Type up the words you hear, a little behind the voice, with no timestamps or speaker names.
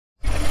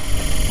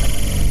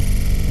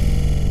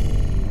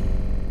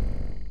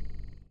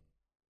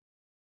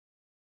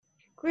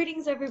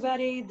Greetings,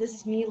 everybody. This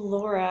is me,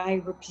 Laura.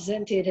 I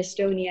represented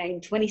Estonia in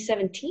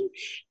 2017,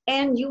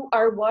 and you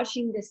are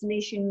watching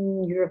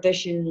Destination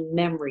Eurovision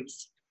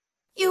Memories.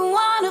 You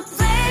wanna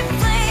play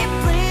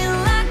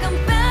like I'm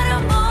better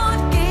more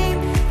game.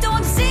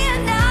 Don't see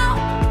it now,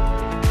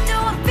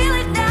 don't feel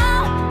it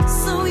now.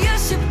 So you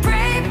should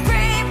pray.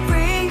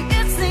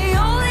 It's the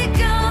only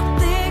good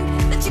thing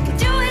that you can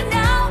do it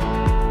now.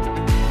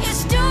 You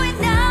should do it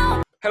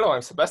now. Hello,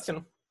 I'm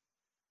Sebastian.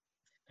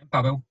 I'm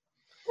Paweł.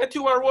 And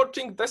you are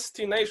watching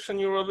Destination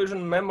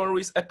Eurovision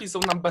Memories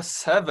episode number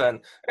 7.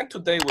 And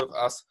today with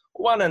us,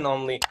 one and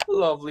only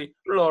lovely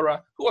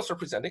Laura, who was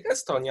representing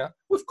Estonia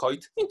with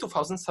Koit in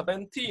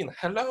 2017.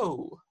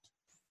 Hello.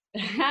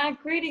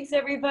 Greetings,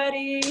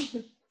 everybody.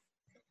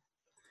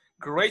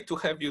 Great to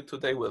have you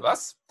today with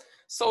us.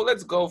 So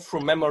let's go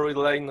through memory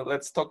lane.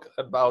 Let's talk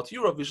about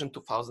Eurovision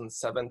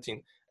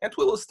 2017. And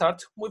we will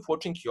start with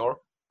watching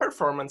your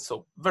performance,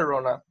 so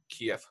Verona,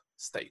 Kiev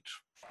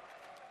stage.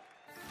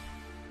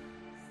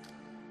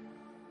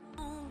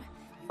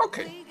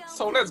 Okay,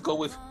 so let's go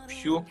with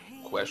few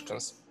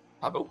questions.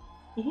 Paweł?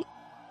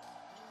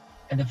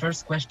 And the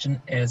first question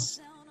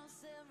is,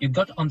 you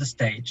got on the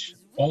stage,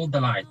 all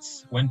the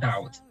lights went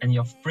out, and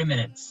your 3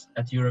 minutes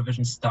at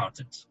Eurovision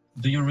started.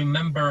 Do you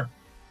remember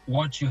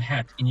what you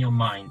had in your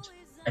mind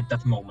at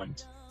that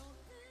moment?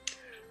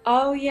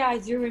 Oh yeah, I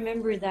do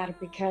remember that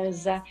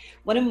because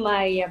one of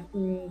my,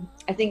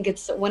 I think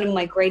it's one of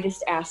my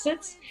greatest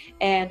assets,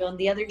 and on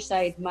the other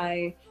side,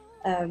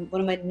 one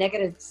of my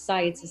negative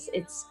sides is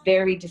it's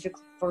very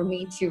difficult for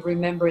me to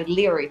remember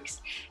lyrics,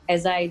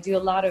 as I do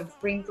a lot of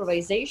free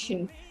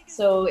improvisation.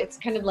 So it's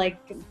kind of like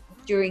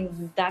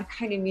during that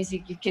kind of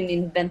music, you can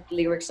invent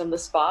lyrics on the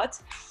spot.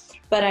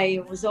 But I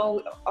was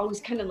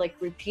always kind of like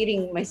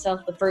repeating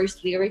myself the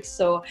first lyrics,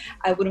 so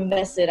I wouldn't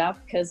mess it up.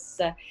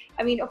 Because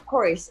I mean, of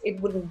course, it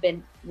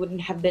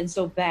wouldn't have been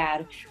so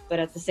bad. But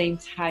at the same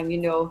time, you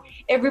know,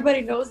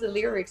 everybody knows the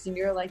lyrics, and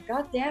you're like,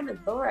 God damn it,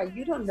 Laura,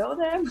 you don't know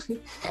them.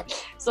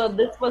 So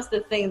this was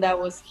the thing that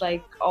was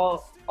like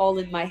all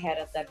in my head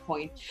at that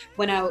point.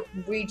 When I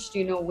reached,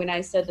 you know, when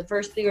I said the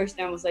first lyrics,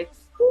 I was like,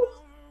 whew,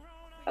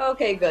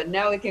 okay, good,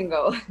 now we can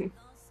go.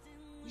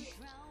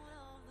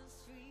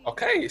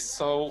 Okay,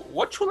 so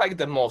what you like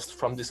the most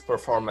from this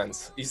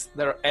performance? Is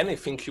there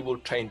anything you will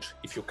change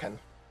if you can?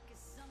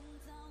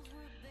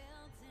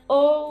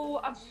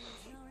 Oh,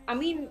 I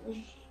mean,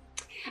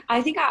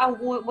 I think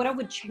what I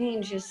would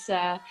change is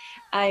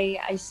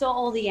I saw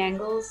all the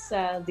angles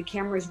the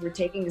cameras were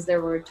taking, because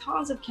there were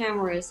tons of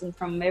cameras and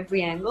from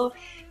every angle.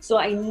 So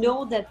I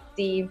know that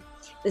the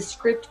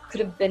script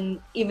could have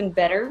been even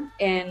better,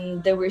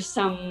 and there were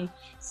some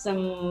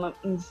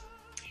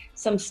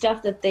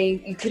stuff that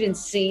you couldn't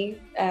see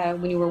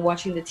when you were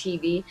watching the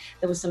TV.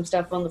 There was some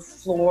stuff on the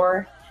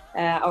floor,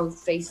 our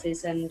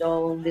faces and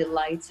all the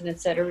lights and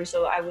etc.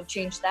 So I would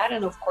change that.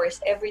 And of course,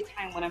 every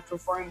time when I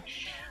perform,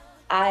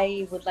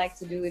 I would like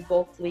to do it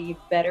vocally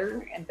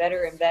better and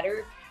better and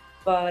better.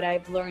 But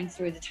I've learned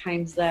through the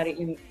times that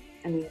it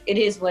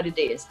is what it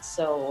is.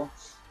 So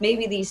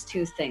maybe these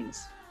two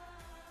things.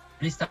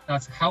 Please tell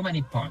us how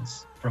many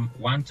points from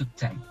 1 to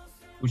 10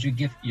 would you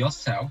give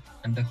yourself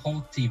and the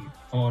whole team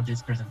for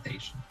this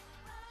presentation?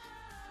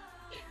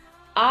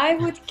 I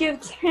would give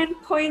 10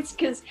 points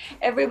because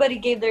everybody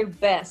gave their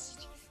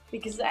best.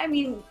 Because I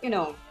mean,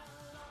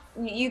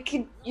 you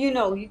can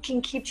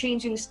keep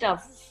changing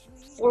stuff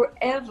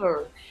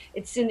forever.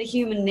 It's in the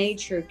human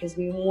nature, because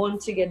we want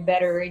to get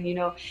better, and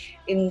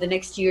in the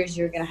next years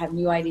you're gonna have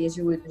new ideas.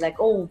 You would be like,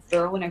 oh,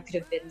 Verona could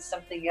have been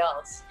something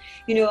else.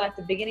 At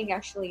the beginning,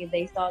 actually,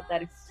 they thought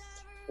that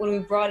when we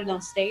brought it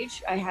on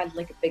stage, I had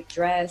like a big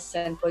dress,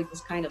 and Koit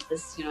was kind of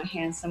this,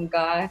 handsome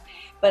guy.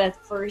 But at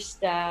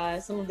first,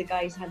 some of the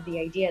guys had the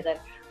idea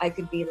that I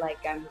could be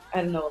like, I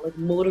don't know, like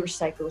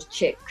motorcycle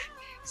chick.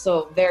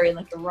 So very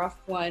like a rough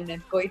one,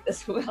 and Koit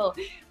as well.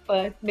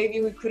 But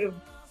maybe we could have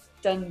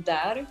done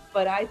that.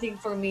 But I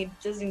think for me, it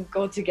doesn't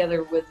go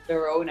together with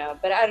Verona.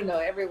 But I don't know,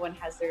 everyone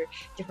has their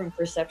different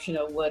perception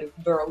of what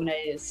Verona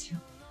is.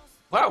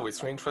 Wow,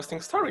 it's an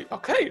interesting story.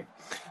 Okay.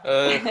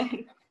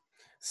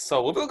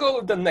 So we will go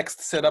with the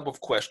next setup of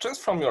questions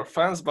from your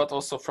fans, but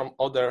also from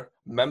other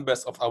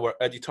members of our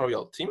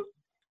editorial team.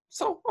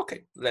 So,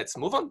 okay, let's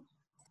move on.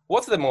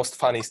 What's the most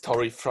funny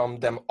story from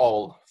them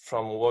all,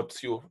 from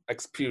what you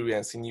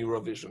experience in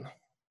Eurovision?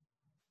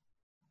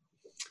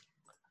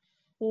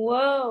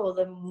 Whoa,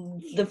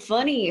 the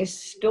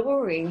funniest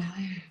story.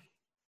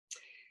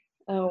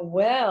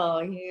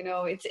 Well,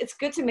 it's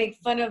good to make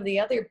fun of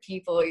the other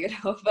people,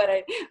 but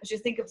I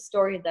should think of a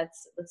story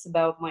that's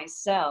about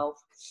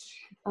myself.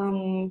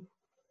 Damn,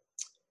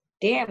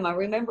 I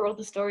remember all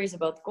the stories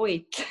about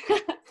Koit.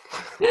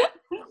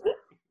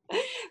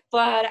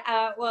 But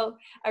well,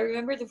 I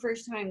remember the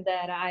first time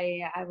that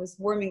I was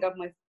warming up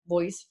my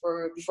voice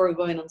before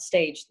going on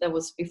stage. That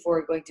was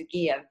before going to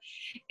Kiev,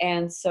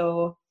 and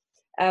so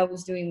I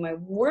was doing my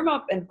warm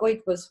up, and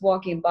Koit was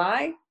walking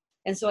by,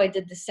 and so I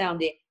did the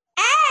sound.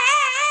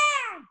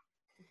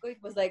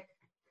 Koit was like,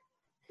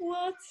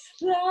 what's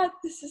that?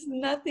 This is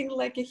nothing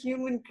like a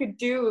human could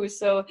do.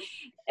 So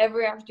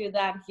ever after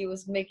that, he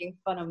was making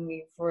fun of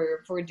me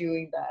for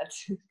doing that.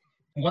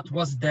 What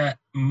was the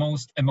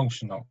most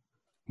emotional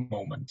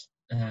moment,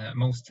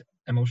 most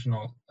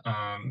emotional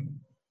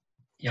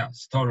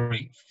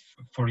story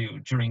for you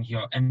during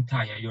your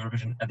entire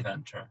Eurovision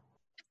adventure?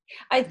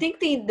 I think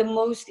the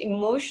most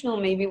emotional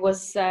maybe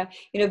was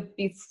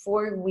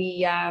before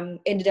we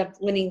ended up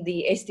winning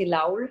the Esti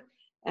Laur.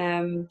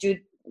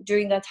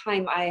 During that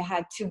time, I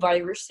had 2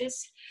 viruses,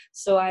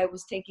 so I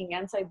was taking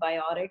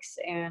antibiotics,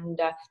 and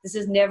this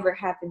has never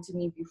happened to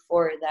me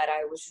before. That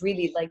I was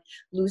really like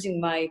losing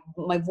my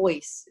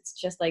voice. It's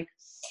just like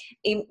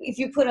if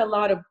you put a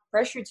lot of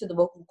pressure to the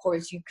vocal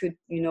cords, you could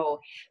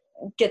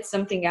get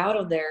something out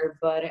of there.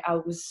 But I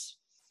was,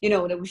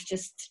 it was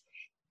just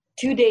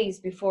 2 days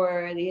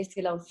before the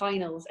Esti Laur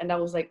finals, and I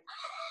was like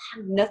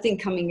nothing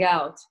coming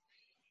out.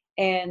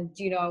 And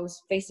I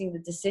was facing the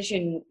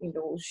decision,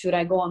 should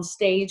I go on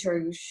stage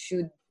or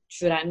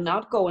should I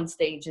not go on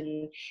stage?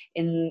 And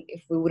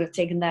if we would have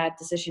taken that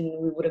decision,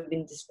 we would have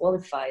been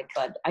disqualified.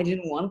 But I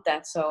didn't want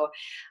that, so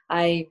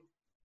I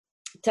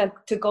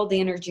took all the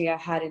energy I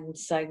had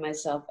inside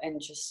myself, and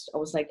I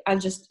was like, I'll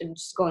just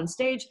go on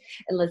stage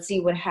and let's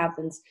see what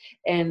happens.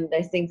 And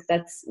I think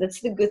that's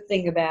the good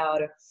thing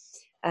about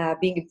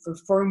being a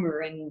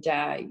performer, and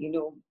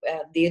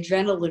the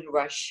adrenaline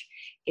rush.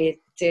 It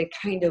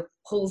kind of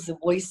pulls the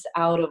voice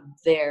out of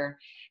there,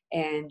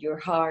 and your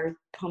heart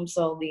pumps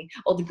all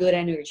the good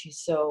energy.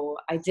 So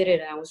I did it,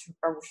 and I was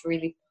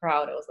really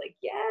proud. I was like,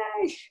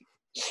 yeah,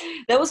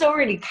 that was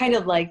already kind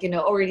of like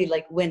already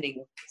like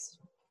winning.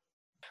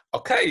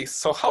 Okay,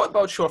 so how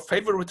about your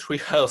favorite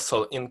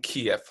rehearsal in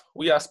Kiev?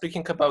 We are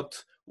speaking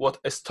about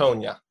what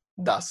Estonia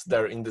does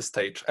there in the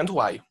stage, and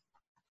why.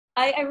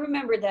 I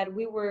remember that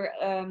we were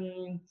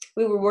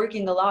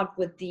working a lot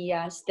with the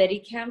steady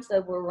cams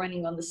that were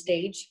running on the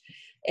stage,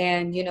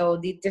 and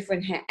the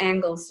different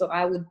angles. So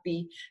I would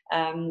be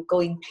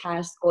going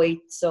past Goit,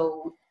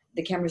 so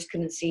the cameras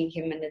couldn't see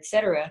him, and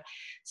etc.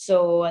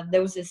 So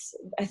there was this.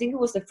 I think it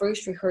was the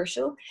first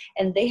rehearsal,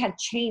 and they had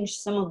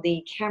changed some of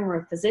the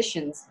camera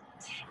positions.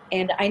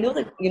 And I know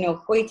that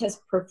Goit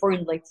has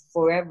performed like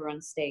forever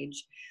on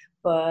stage,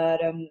 but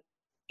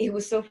it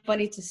was so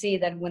funny to see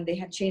that when they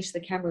had changed the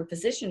camera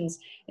positions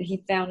and he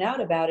found out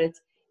about it,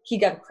 he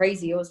got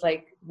crazy. It was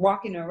like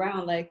walking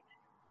around like,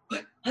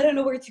 I don't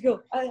know where to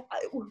go.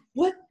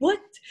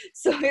 What?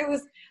 So I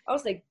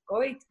was like,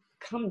 Goit,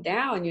 come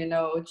down,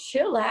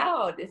 chill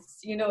out. It's,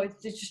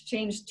 it just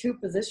changed 2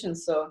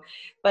 positions. So,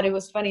 but it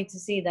was funny to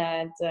see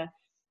that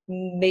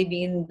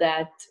maybe in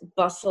that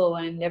bustle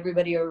and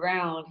everybody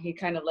around, he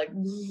kind of like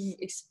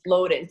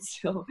exploded.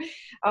 So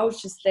I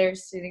was just there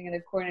sitting in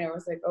the corner. I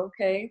was like,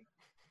 okay.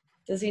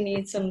 Does he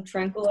need some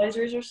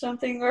tranquilizers or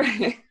something? Or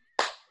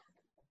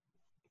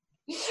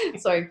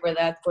sorry for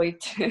that,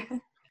 Goit.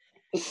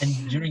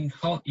 And during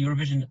whole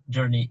Eurovision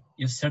journey,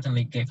 you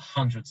certainly gave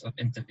hundreds of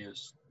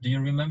interviews. Do you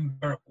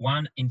remember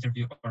one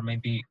interview or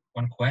maybe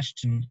one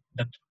question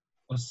that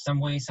was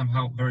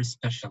somehow very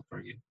special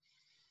for you?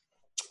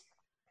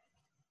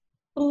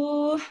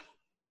 Oh,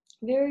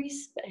 very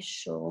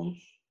special.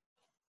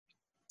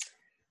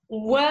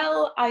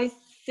 Well, I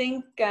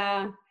think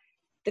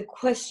the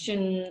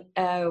question,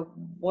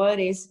 what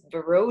is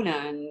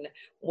Verona, and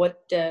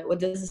what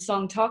does the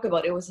song talk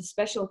about? It was a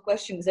special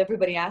question because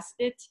everybody asked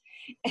it,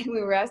 and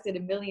we were asked it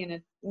a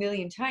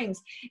million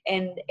times,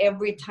 and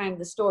every time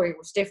the story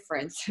was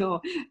different. So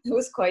it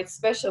was quite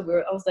special.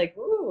 I was like,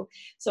 ooh.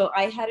 So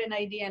I had an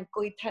idea, and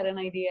Goit had an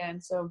idea,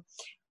 and so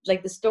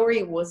like the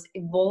story was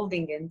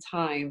evolving in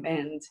time,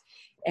 and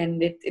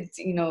it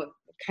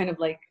kind of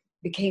like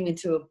became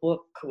into a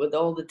book with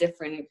all the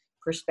different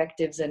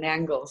perspectives and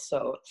angles.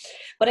 So,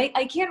 but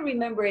I can't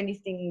remember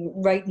anything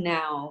right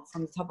now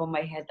from the top of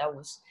my head that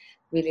was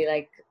really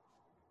like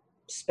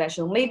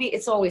special. Maybe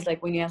it's always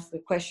like when you ask the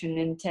question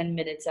in 10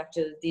 minutes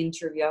after the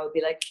interview, I would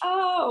be like,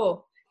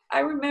 oh, I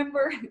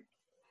remember.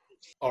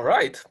 All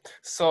right.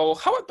 So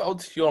how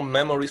about your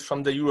memories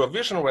from the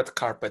Eurovision red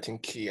carpet in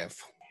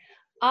Kiev?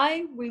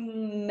 I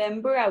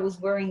remember I was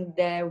wearing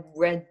the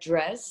red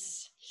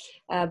dress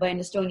by an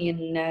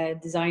Estonian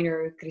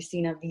designer,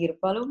 Kristina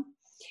Virpalu.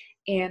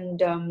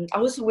 And I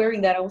was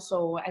wearing that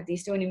also at the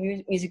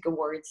Estonian Music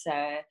Awards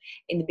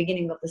in the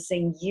beginning of the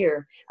same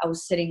year. I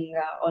was sitting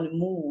on a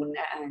moon,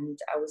 and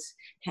I was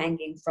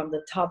hanging from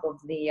the top of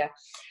the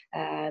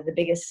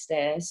biggest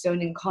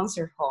Estonian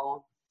concert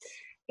hall.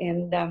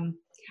 And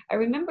I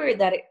remember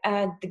that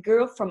the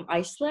girl from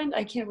Iceland,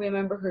 I can't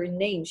remember her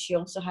name. She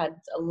also had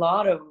a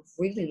lot of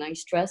really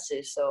nice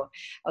dresses. So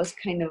I was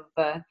kind of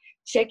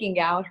checking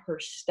out her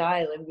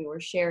style, and we were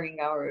sharing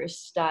our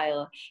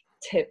style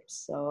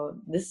tips. So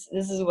this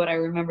is what I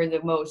remember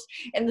the most,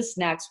 and the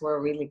snacks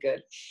were really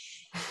good.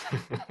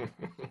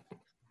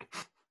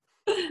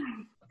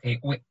 Okay,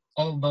 we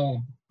all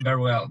know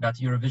very well that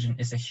Eurovision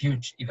is a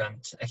huge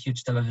event, a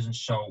huge television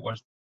show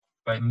watched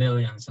by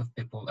millions of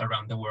people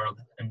around the world,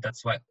 and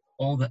that's why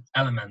all the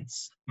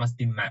elements must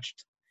be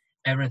matched.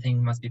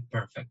 everything must be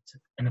perfect.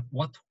 And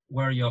what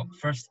were your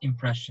first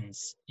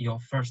impressions, your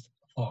first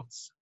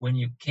thoughts when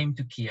you came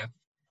to Kiev,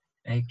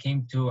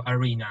 came to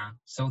arena,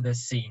 saw the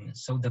scene,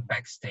 saw the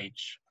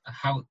backstage?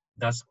 How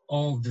does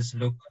all this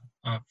look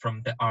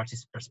from the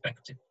artist's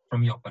perspective,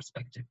 from your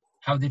perspective?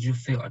 How did you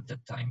feel at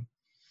that time?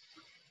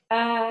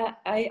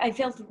 I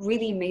felt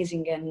really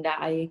amazing, and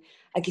I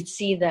could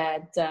see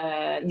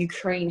that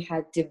Ukraine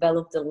had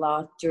developed a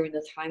lot during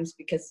the times,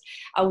 because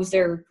I was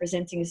there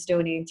representing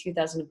Estonia in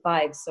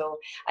 2005. So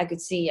I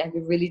could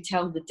really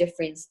tell the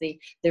difference. The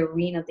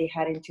arena they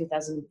had in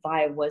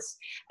 2005 was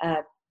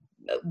a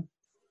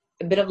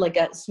bit of like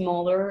a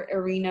smaller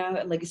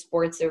arena, like a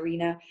sports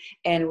arena,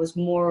 and it was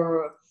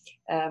more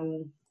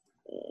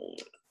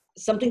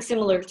something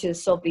similar to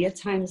Soviet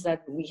times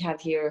that we have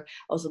here,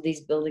 also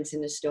these buildings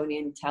in Estonia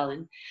and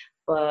Tallinn.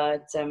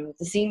 But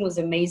the scene was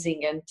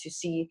amazing, and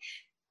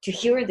to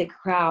hear the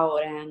crowd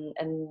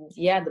and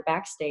yeah, the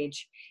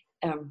backstage.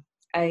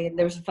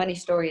 There was a funny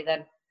story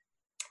that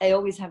I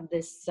always have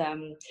this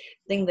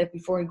thing that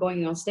before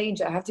going on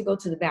stage, I have to go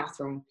to the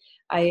bathroom.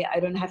 I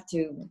don't have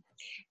to.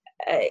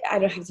 I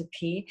don't have to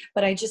pee,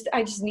 but I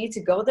just need to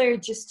go there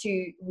just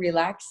to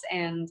relax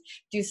and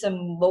do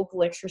some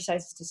vocal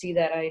exercises to see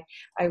that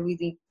I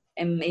really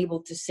am able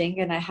to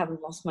sing and I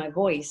haven't lost my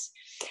voice.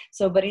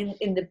 So, but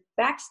in the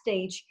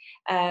backstage,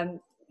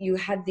 you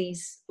had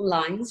these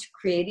lines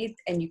created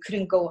and you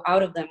couldn't go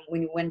out of them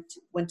when you went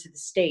to the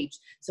stage.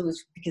 So it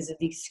was because of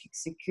the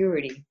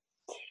security.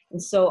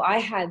 And so I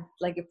had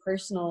like a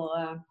personal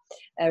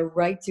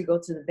right to go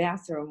to the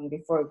bathroom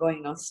before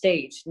going on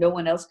stage. No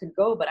one else could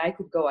go, but I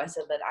could go. I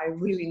said that I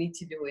really need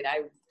to do it.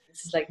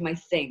 This is like my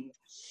thing.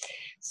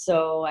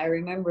 So I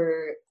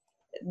remember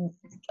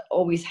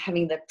always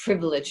having that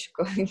privilege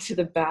going to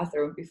the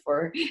bathroom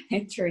before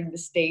entering the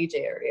stage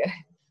area.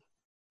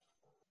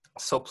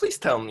 So please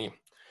tell me,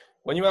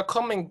 when you are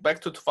coming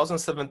back to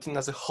 2017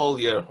 as a whole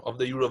year of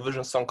the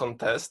Eurovision Song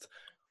Contest,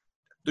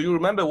 do you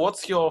remember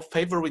what's your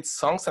favorite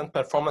songs and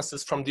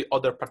performances from the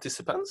other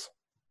participants?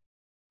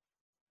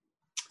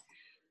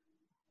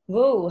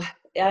 Whoa,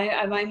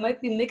 I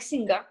might be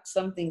mixing up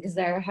something because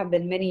there have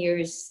been many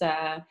years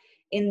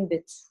in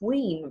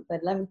between.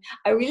 But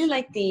I really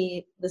like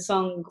the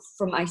song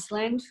from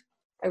Iceland.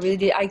 I really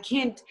did. I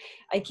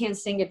can't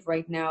sing it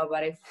right now,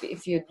 but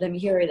if you let me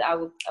hear it, I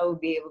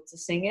would be able to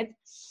sing it.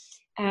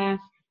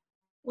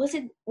 Was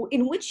it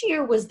in which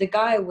year was the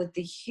guy with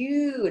the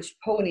huge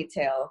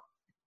ponytail?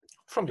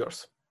 From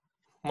yours,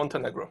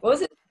 Montenegro.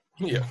 Was it?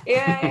 Yeah.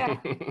 Yeah.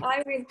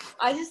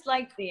 I just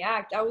liked the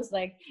act. I was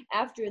like,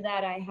 after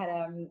that, I had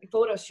a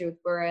photo shoot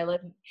where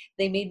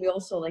they made me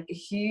also like a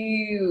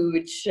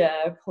huge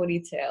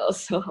ponytail.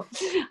 So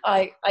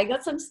I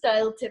got some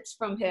style tips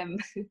from him.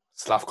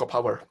 Slavko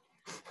power.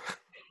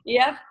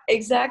 Yeah,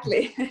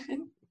 exactly.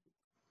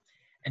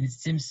 And it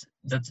seems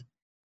that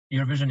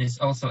Eurovision is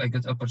also a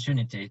good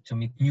opportunity to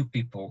meet new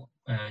people,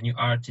 new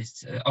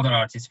artists, other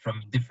artists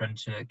from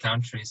different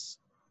countries.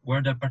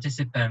 Were there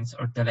participants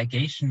or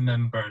delegation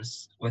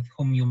members with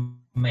whom you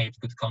made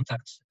good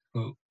contact,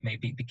 who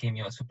maybe became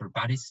your super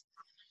buddies?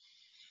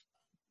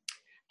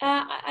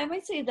 I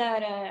might say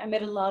that I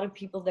met a lot of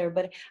people there,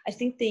 but I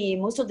think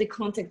most of the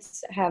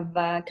contacts have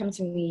come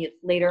to me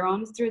later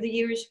on through the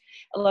years.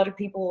 A lot of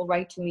people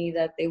write to me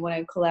that they want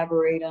to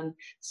collaborate on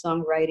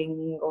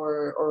songwriting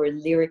or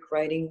lyric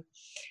writing.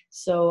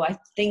 So I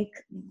think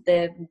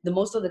that the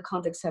most of the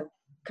contacts have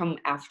come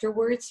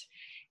afterwards.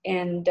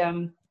 And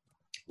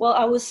well,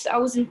 I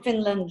was in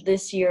Finland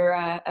this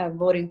year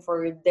voting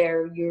for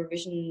their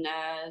Eurovision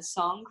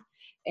song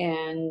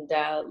and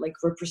like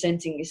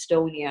representing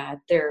Estonia at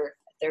their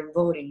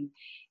voting,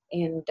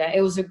 and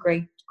it was a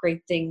great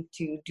thing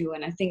to do.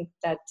 And I think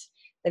that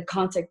the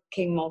contact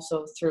came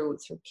also through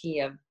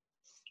Kiev,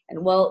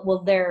 and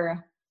well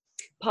their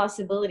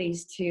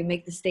possibilities to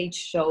make the stage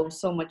show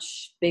so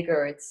much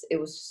bigger. It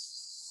was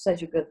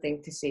such a good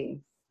thing to see.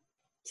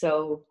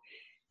 So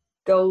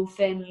go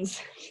Finns.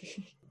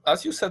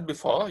 As you said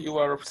before, you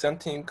are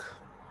representing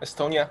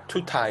Estonia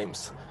 2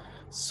 times.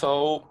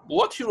 So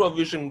what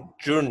Eurovision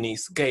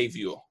journeys gave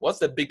you? What's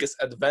the biggest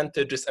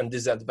advantages and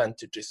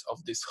disadvantages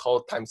of this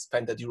whole time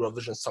spent at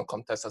Eurovision Song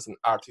Contest as an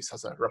artist,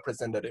 as a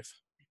representative?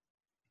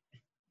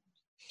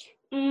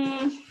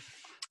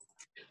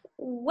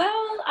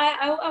 Well,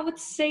 I would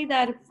say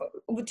that,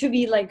 to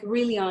be like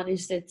really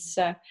honest, it's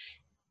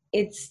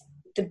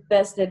the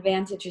best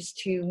advantage is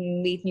to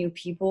meet new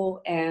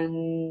people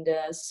and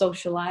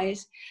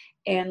socialize,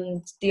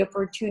 and the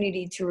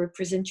opportunity to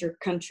represent your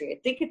country. I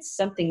think it's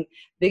something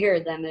bigger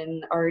than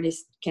an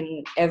artist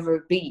can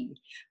ever be.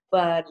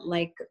 But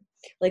like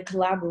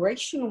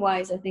collaboration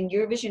wise, I think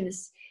Eurovision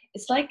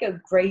it's like a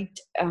great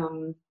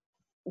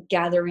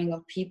gathering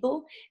of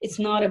people. It's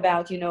not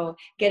about,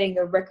 getting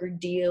a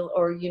record deal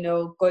or,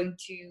 going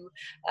to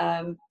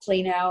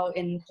play now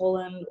in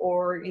Poland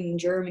or in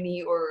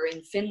Germany or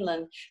in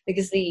Finland,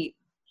 because the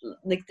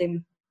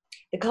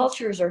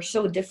cultures are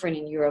so different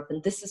in Europe,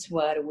 and this is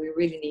what we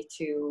really need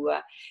to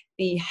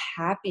be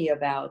happy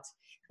about,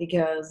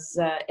 because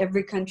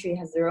every country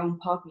has their own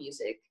pop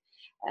music.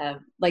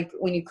 like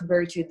when you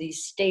compare to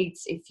these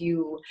states, if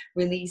you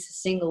release a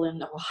single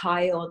in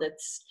Ohio,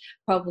 that's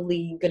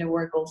probably going to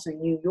work also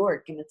in New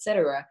York and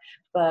etc.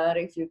 But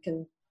if you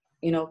can,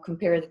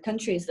 compare the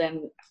countries,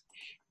 then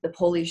the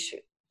Polish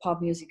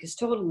pop music is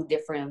totally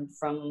different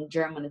from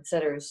German,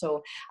 etc.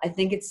 So I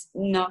think it's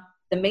not,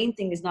 the main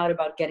thing is not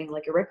about getting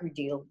like a record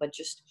deal, but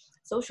just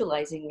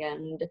socializing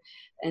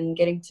and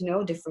getting to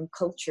know different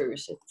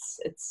cultures.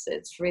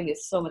 It's really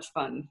so much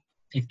fun.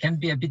 It can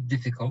be a bit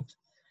difficult.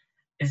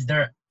 Is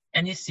there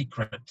any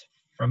secret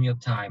from your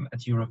time at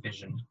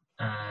Eurovision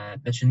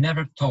that you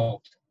never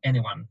told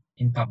anyone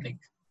in public?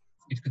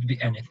 It could be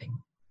anything.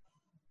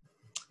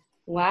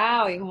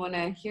 Wow, you want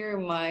to hear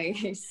my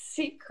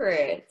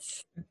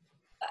secrets?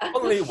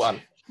 Only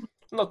one.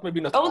 Not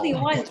Only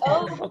all. one.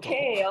 Oh, Not all.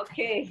 okay.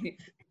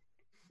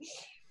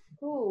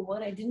 Oh,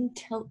 what I didn't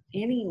tell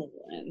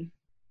anyone.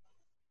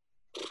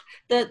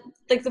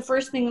 The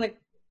first thing that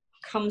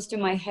comes to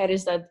my head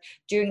is that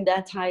during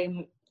that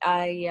time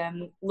I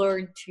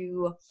learned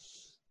to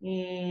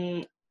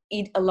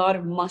eat a lot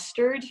of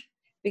mustard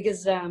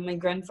because my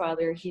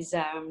grandfather, he's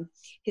a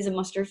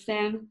mustard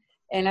fan.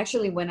 And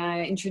actually, when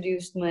I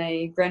introduced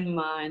my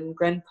grandma and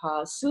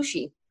grandpa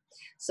sushi,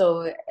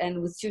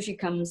 and with sushi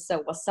comes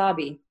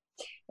wasabi.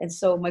 And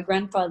so my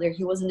grandfather,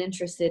 he wasn't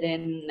interested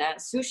in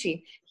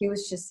sushi. He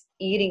was just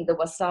eating the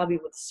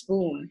wasabi with a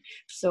spoon.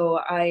 So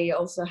I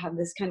also have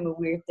this kind of a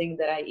weird thing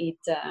that I eat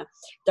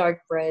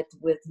dark bread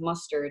with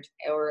mustard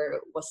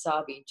or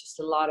wasabi, just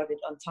a lot of it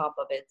on top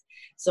of it.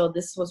 So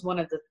this was one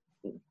of the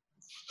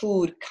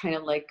food kind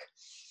of like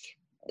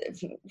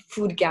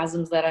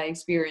foodgasms that I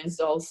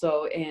experienced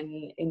also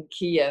in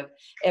Kiev.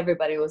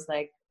 Everybody was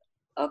like,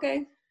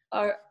 okay,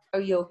 are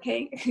you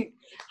okay?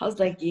 I was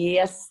like,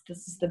 yes,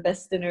 this is the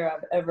best dinner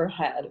I've ever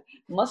had.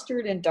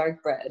 Mustard and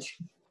dark bread.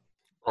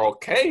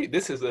 Okay,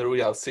 this is the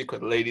real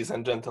secret, ladies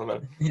and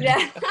gentlemen.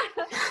 Yeah.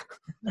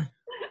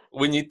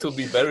 We need to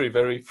be very,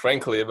 very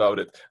frankly about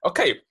it.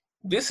 Okay,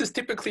 this is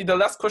typically the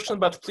last question,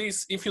 but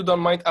please, if you don't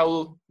mind, I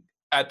will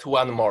add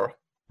one more.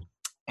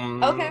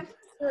 Okay,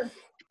 sure.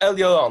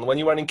 Earlier on, when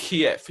you were in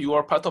Kiev, you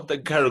were part of the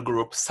girl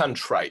group Sun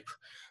Tribe.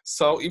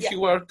 So if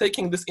you were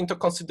taking this into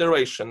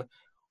consideration,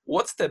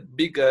 what's the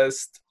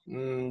biggest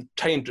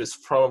changes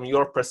from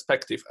your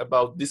perspective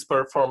about this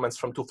performance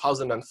from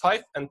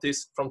 2005 and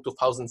this from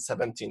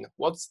 2017?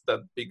 What's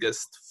the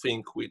biggest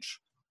thing which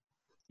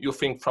you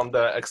think from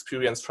the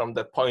experience, from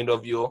the point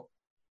of view,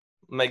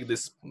 make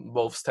this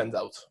both stand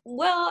out?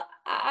 Well,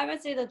 I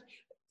would say that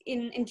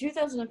in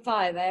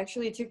 2005, I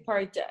actually took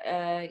part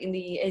in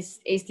the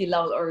Eesti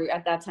Laul, or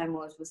at that time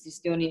was the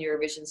Estonian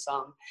Eurovision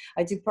song.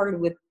 I took part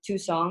with 2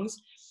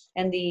 songs,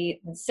 and the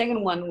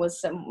second one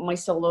was my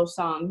solo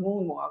song,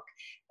 Moonwalk.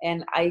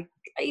 And I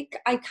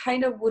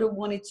kind of would have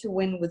wanted to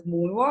win with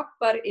Moonwalk,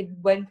 but it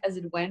went as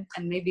it went,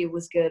 and maybe it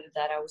was good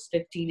that I was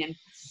 15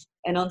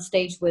 and on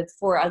stage with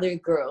 4 other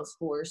girls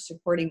who were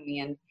supporting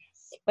me.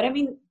 But I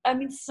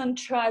mean, Sun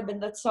Tribe,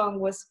 and that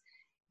song was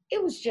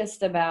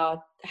just about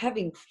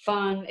having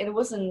fun. It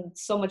wasn't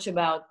so much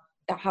about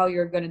how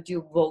you're going to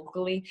do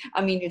vocally.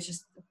 I mean, you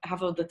just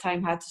half of the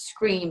time had to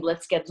scream,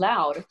 let's get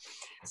loud.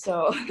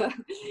 So,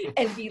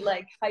 and be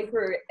like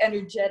hyper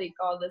energetic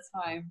all the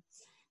time.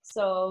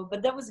 So,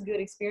 but that was a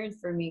good experience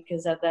for me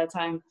because at that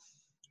time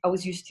I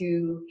was used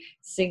to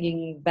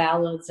singing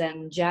ballads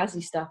and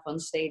jazzy stuff on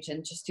stage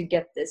and just to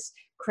get this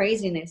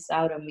craziness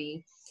out of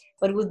me.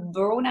 But with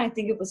Verona, I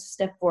think it was a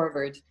step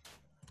forward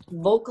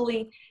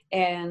vocally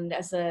and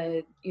as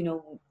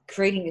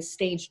creating a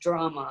stage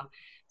drama.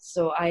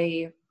 So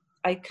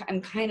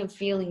I'm kind of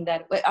feeling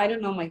that. I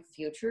don't know my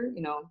future,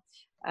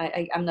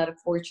 I'm not a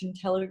fortune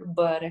teller,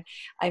 but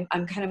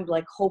I'm kind of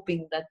like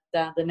hoping that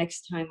the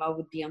next time I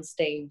would be on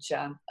stage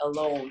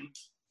alone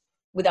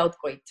without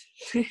Koit.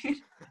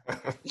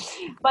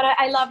 But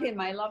I love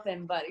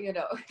him, but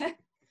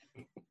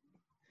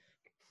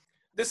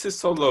This is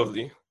so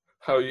lovely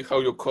how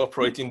you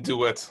cooperate in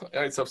duet.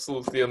 It's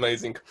absolutely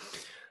amazing.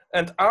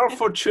 And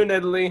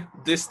unfortunately,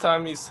 this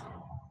time is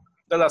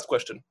the last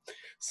question.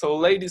 So,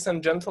 ladies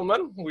and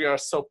gentlemen, we are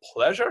so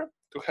pleasure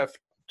to have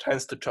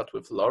chance to chat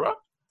with Laura.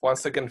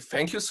 Once again,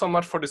 thank you so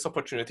much for this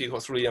opportunity. It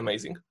was really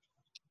amazing.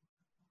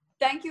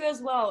 Thank you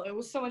as well. It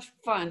was so much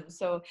fun.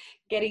 So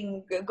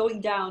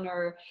going down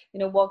or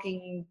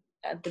walking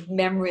at the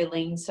memory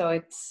lane. So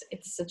it's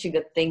such a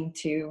good thing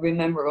to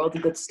remember all the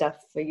good stuff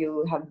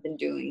you have been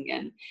doing.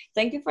 And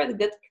thank you for the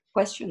good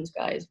questions,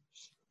 guys.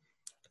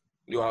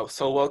 You are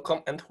so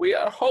welcome, and we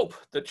hope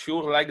that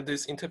you like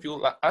this interview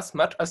as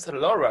much as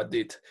Laura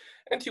did,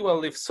 and you will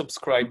leave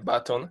subscribe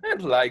button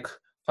and like,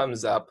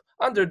 thumbs up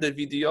under the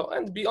video,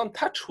 and be in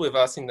touch with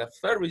us in the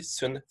very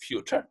soon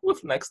future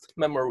with next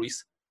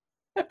Memories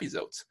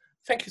episodes.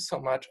 Thank you so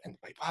much, and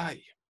bye-bye.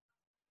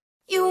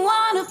 You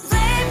wanna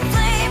play,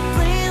 play,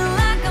 play.